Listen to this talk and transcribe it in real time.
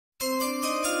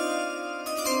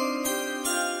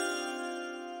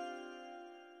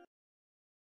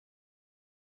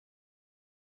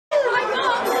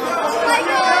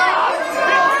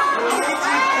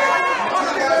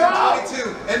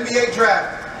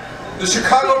the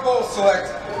Chicago Bulls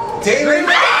select David.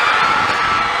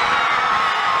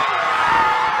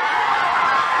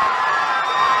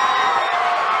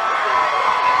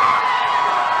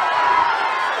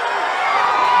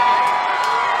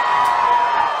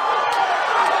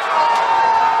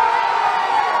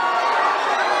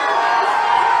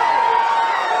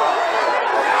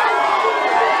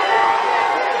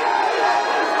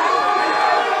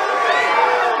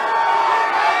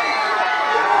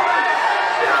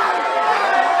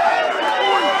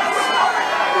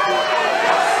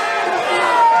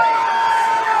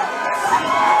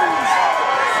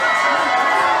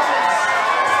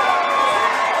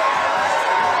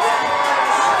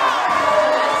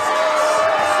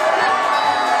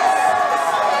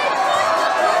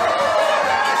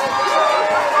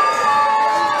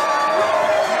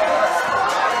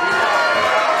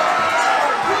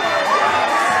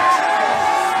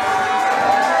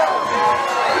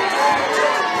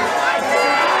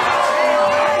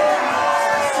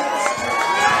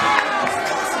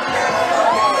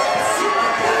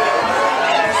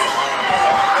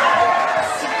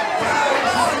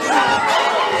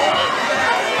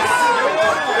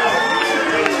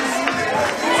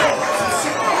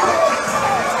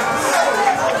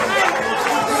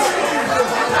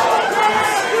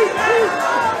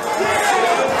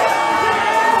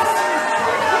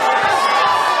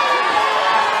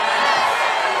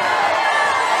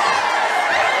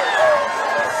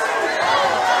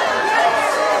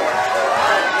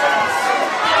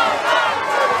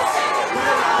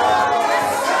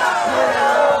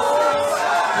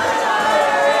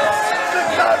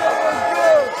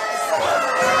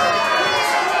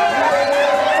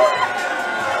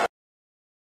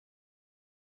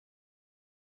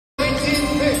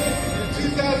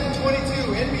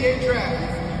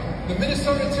 The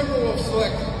Minnesota Timberwolves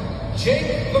select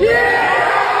Jake LeBron.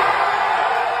 Yeah!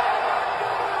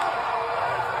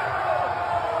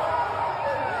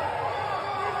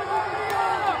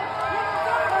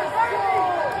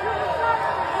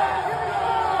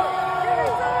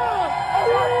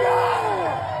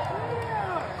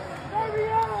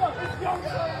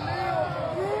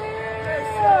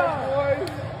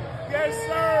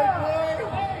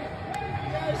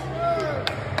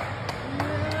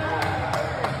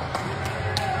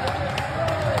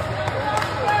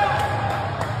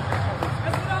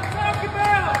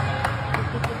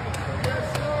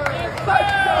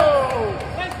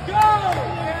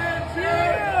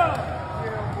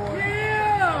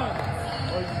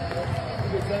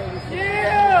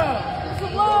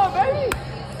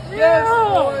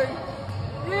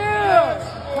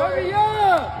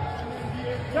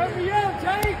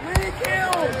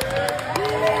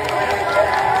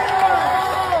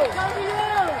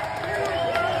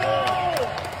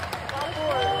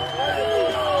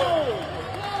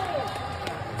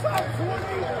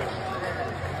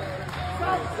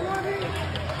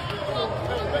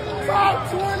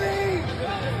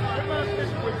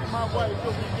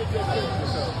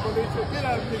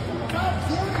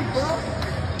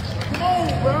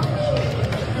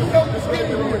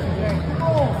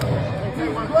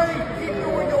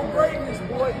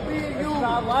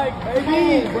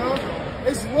 Baby, bro.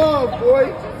 It's love,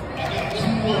 boy.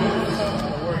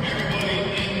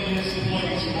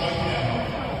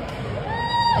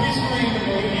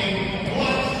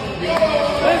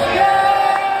 Let's go!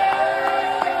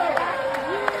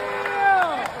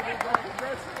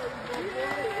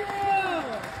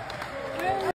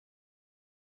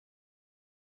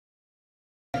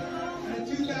 In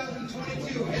the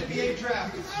 2022 NBA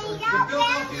Draft, the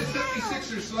Philadelphia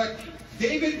 76ers select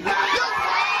David.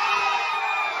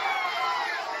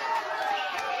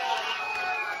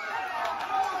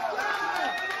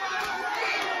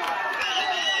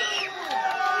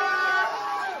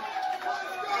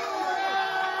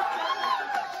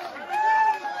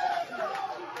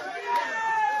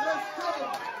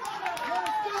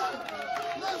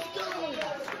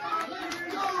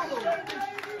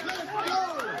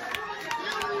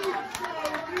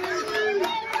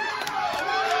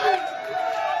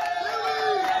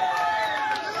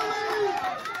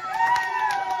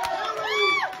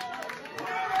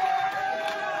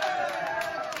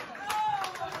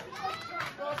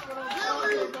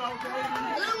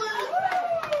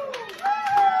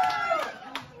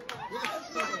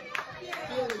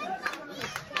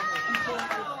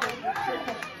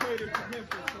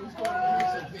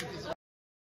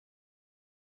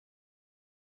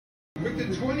 With the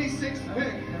 26th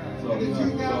pick in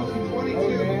the 2022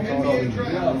 NBA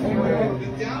Draft, the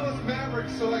Dallas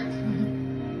Mavericks select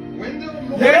Wendell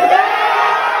Moore. Yeah!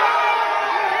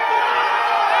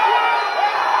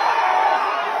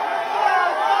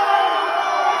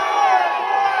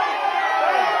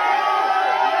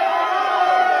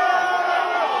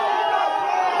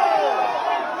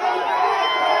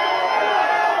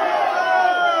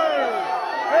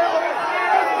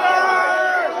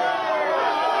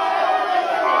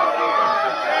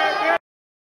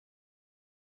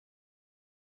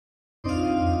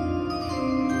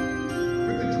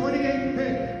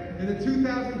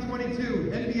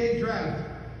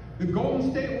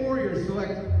 Golden State Warriors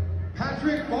select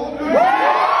Patrick Baldwin.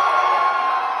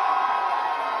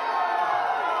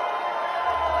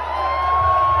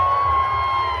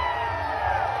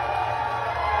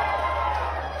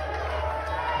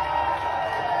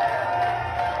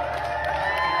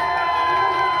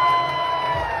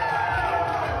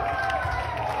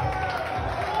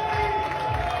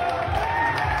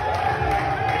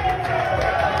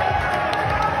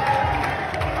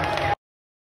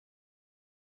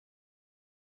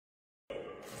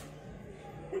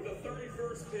 With the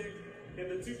 31st pick in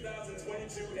the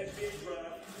 2022 NBA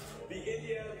Draft, the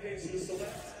Indiana Pacers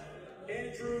select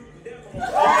Andrew Nemhart.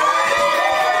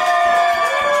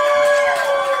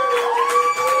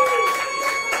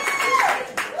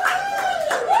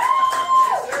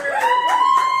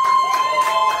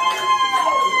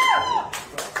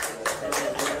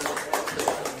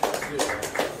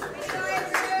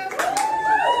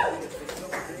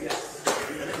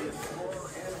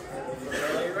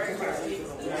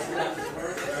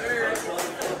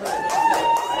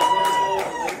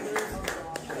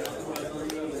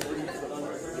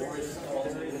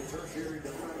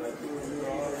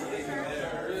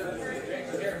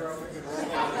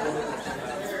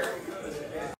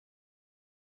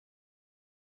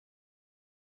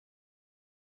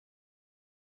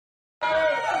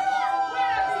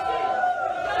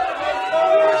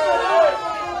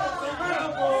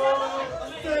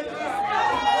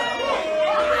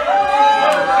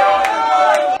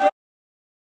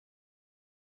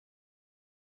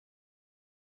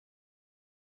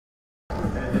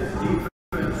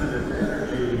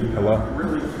 Hello?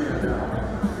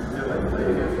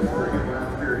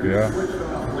 Yeah.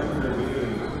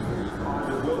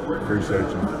 Appreciate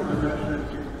you.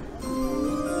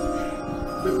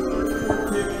 With the 34th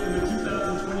pick in the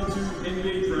 2022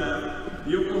 NBA Draft,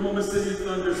 the Oklahoma City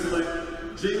Thunder select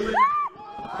Jalen.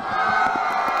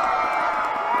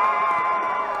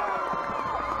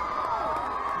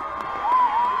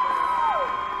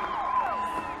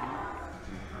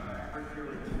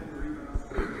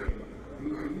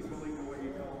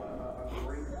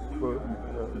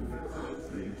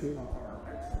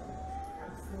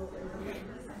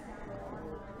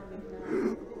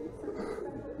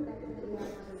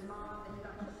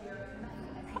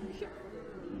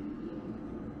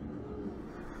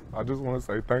 I just want to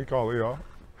say thank all of y'all.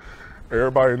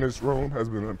 Everybody in this room has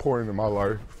been important in my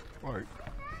life. Like,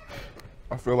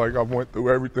 I feel like I went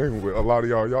through everything with a lot of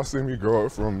y'all. Y'all see me grow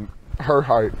up from her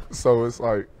height, so it's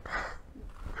like,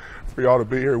 for y'all to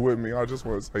be here with me, I just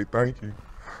want to say thank you.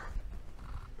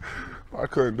 I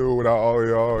couldn't do it without all of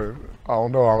y'all, and I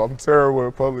don't know, I'm terrible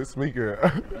at public speaking,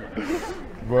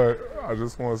 but I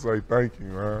just want to say thank you,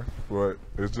 man. But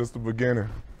it's just the beginning.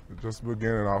 It's just the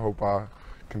beginning. I hope I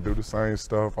can do the same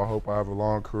stuff. I hope I have a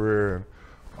long career, and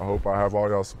I hope I have all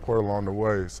y'all support along the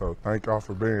way. So thank y'all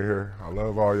for being here. I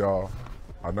love all y'all.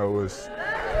 I know it's...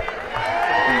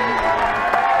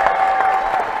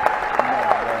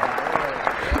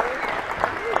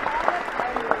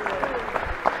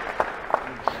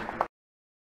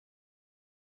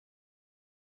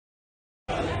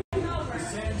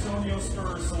 San Antonio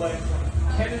Spurs select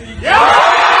Kennedy.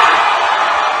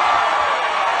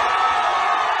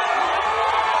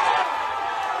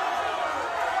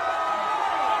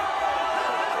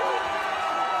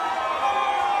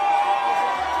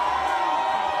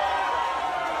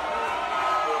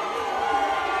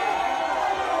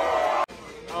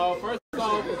 First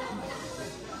off,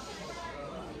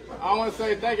 I want to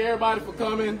say thank everybody for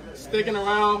coming, sticking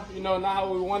around. You know, not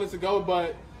how we wanted to go,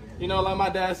 but you know, like my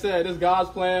dad said, this is God's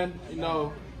plan. You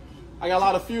know, I got a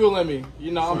lot of fuel in me.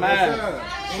 You know, I'm mad.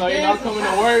 So, you know, I'm coming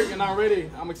to work and I'm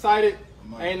ready. I'm excited.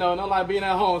 Ain't no like being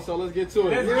at home, so let's get to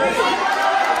it.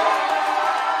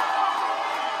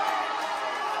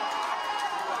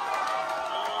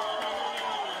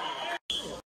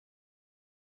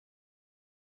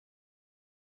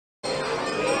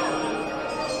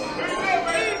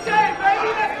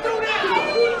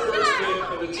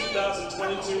 The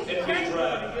 2022 NBA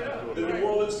Draft, the New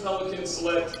Orleans Pelicans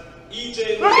select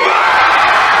E.J.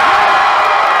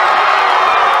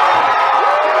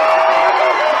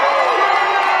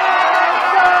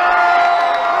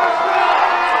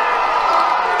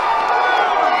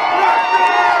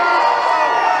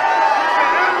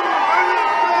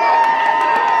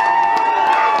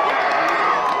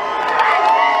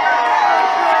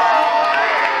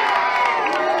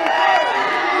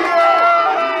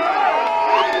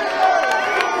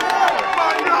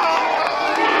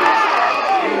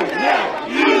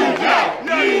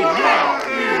 Yeah.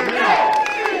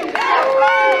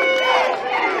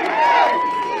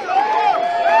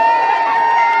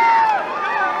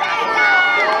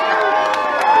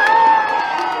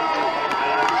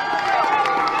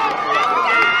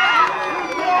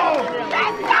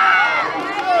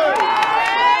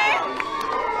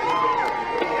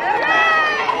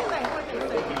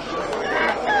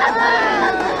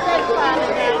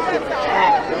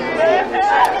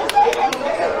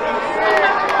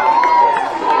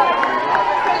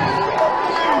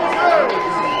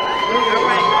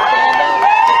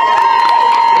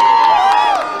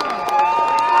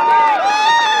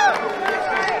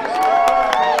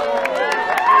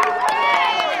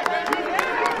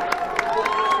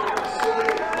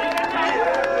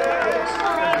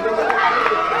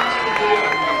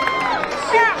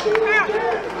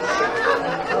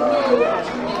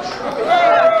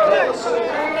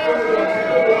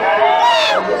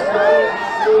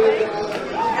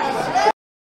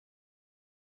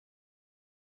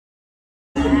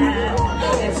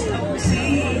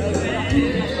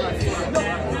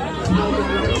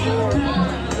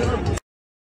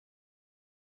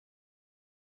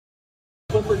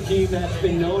 team that's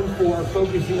been known for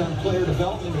focusing on player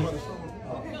development.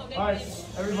 All right,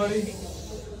 everybody,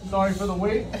 sorry for the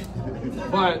wait,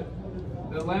 but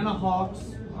the Atlanta Hawks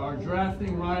are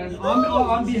drafting Ryan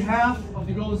on behalf of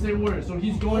the Golden State Warriors, so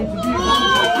he's going to be a Golden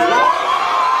State.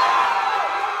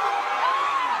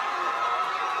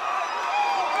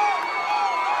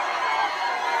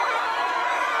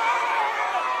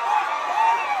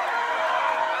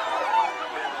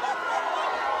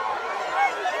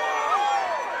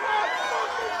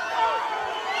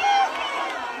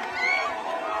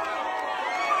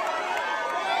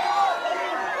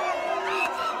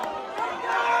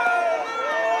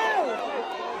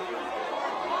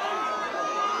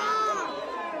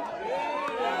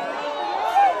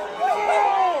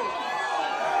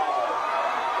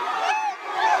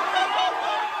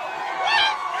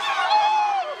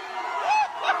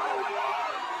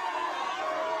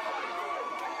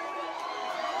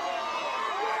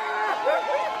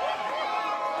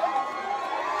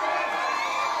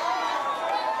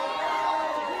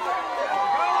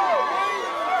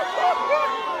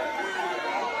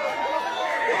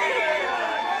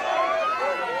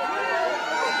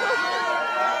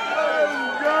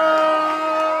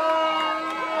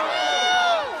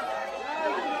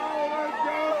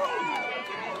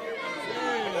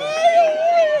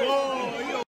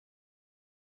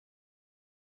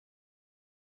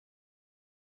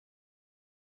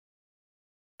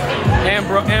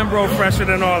 Ambro fresher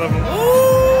than all of them.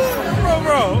 Ooh,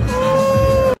 bro. Ooh.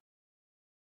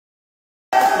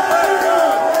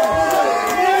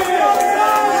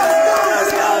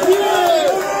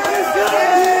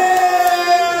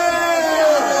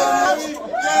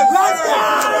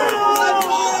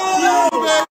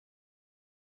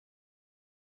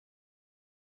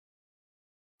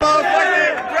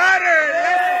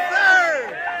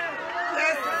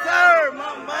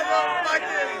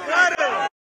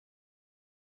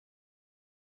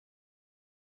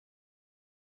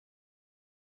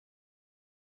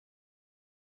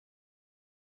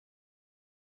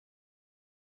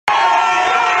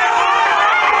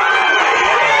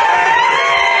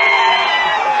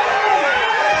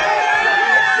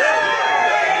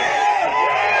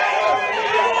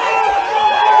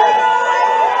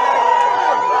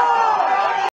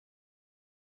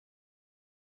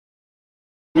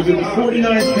 With the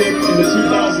 49th pick in the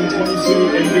 2022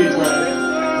 NBA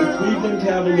Draft, the Cleveland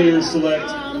Cavaliers select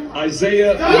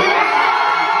Isaiah.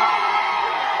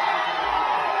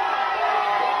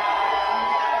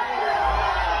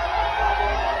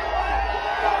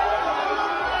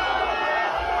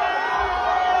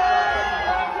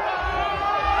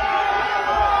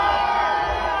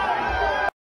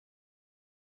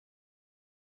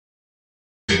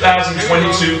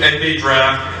 NBA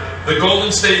Draft. The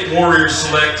Golden State Warriors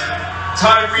select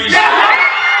Tyrese.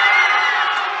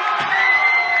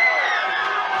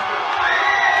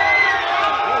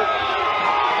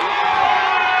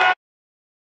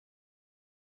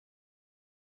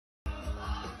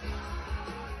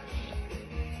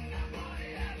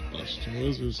 Washington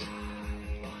Wizards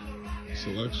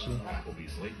selection.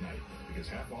 Applebee's late night because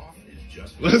half off is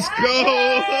just. Let's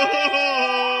go!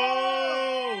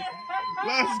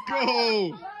 Let's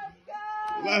go!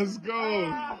 Let's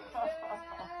go!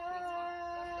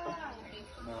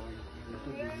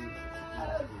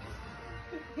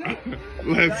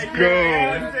 Let's go!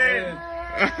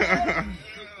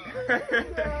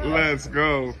 Let's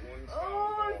go!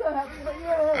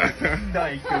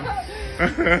 Thank you.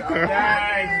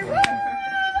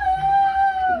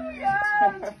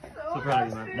 So proud of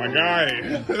you, man. My guy!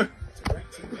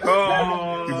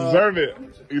 Oh. You deserve it!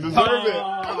 You deserve it!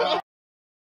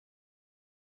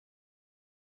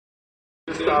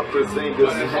 Stop for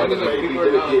singers and have a baby to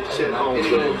get shit on.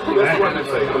 That's what I'm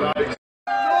saying.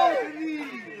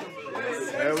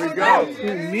 There we go. Talk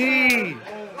to me.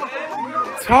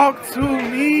 Talk to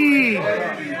me.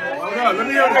 Hold up, let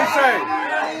me hear what they say.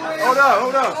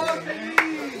 Hold up.